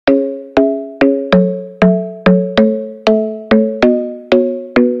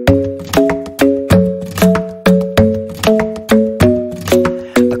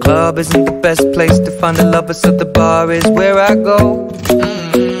kind of lover, so the bar is where I go.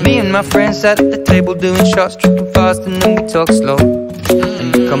 Me and my friends sat at the table doing shots, tripping fast, and then we talk slow.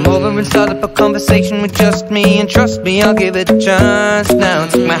 And you come over and start up a conversation with just me, and trust me, I'll give it a chance. Now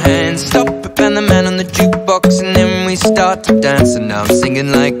take my hand, stop it, and the man on the jukebox, and then we start to dance. And now I'm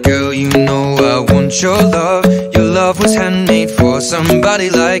singing like, girl, you know I want your love. Your love was handmade for somebody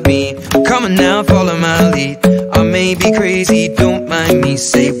like me. Come on now, follow my lead. I may be crazy, don't mind me.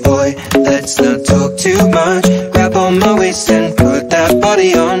 Say, boy, let's not talk too much. Grab on my waist and put that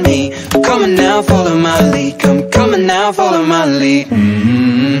body on me. Come on now, follow my lead. Come on now, follow my lead.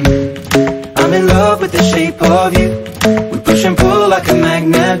 I'm in love with the shape of you. We push and pull like a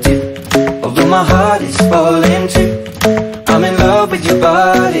magnet do. Although my heart is falling too. I'm in love with your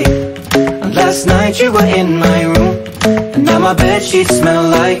body. And last night you were in my room, and now my bedsheets smell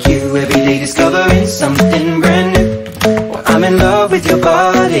like you. Every day discovering something brand new. Well, I'm in love with your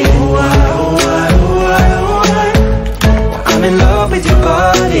body. I'm in love with your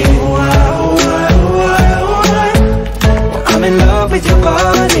body. I'm in love with your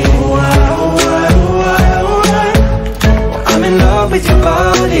body. I'm in love with your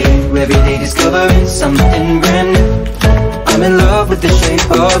body. Every day discovering something brand new. I'm in love with the shape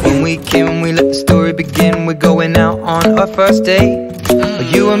of you. When we came, we let the story begin. We're going out on our first date.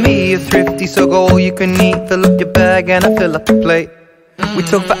 You and me are thrifty, so go all you can eat. Fill up your bag and I fill up the plate. We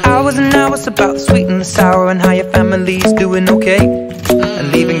talk for hours and hours about the sweet and the sour, and how your family's doing okay. And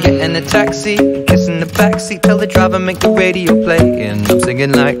leaving, getting a taxi, kissing the backseat, tell the driver make the radio play. And I'm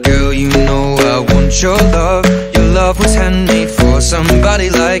singing like, girl, you know I want your love. Your love was handmade for somebody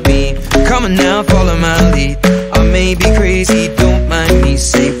like me. Come on now, follow my lead. I may be crazy, don't mind me.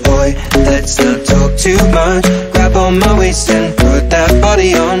 Say, boy, let's not talk too much. Grab on my waist and put that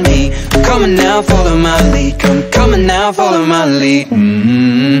body on me. Come on now, follow my lead. Come on now, follow my lead.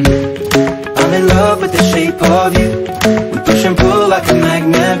 I'm in love with the shape of you. We push and pull like a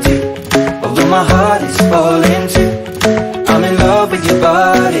magnet do. Although my heart is falling too. I'm in love with your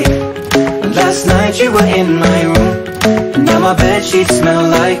body. Last night you were in my room, and now my bedsheets smell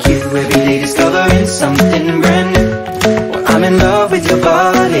like you. Every day discovering something brand new. Well, I'm in love with your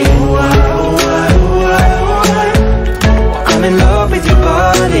body. I'm in love with your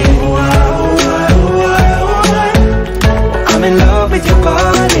body. I'm in love with your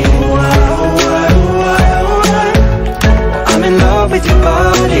body. I'm in love with your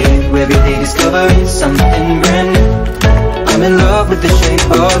body. Every day discovering something brand new. I'm in love with the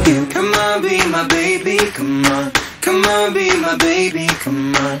shape of you. Come on, be my baby, come on. Come on, be my baby,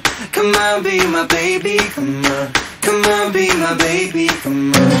 come on. Come on, be my baby, come on. Come on, be my baby,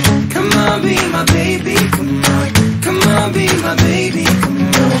 come on. Come on, be my baby, come on. Come on, be my baby,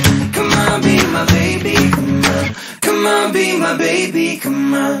 come on. Come on, be my baby, come on. Come on, be my baby,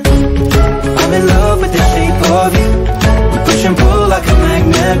 come on. I'm in love with the shape of you. We push and pull like a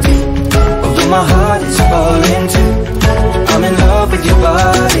magnet do. Although my heart is falling too. I'm in love with your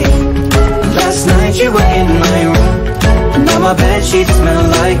body. Last night you were in my room, and now my bedsheets smell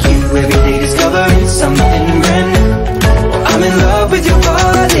like you. Every day discovering something brand new. Well, I'm in love with your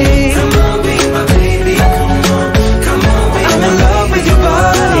body. Come on, be my baby, come on. Come on, be I'm in love with your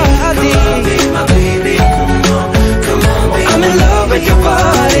body. Come on, be my baby, come on. Come on, be I'm in love with your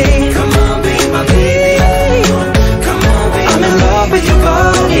body. Come on, be my baby, come on. Come on, be I'm in love with your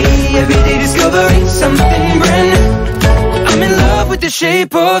body. Every day discovering something brand new. I'm in love with the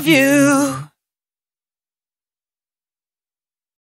shape of you.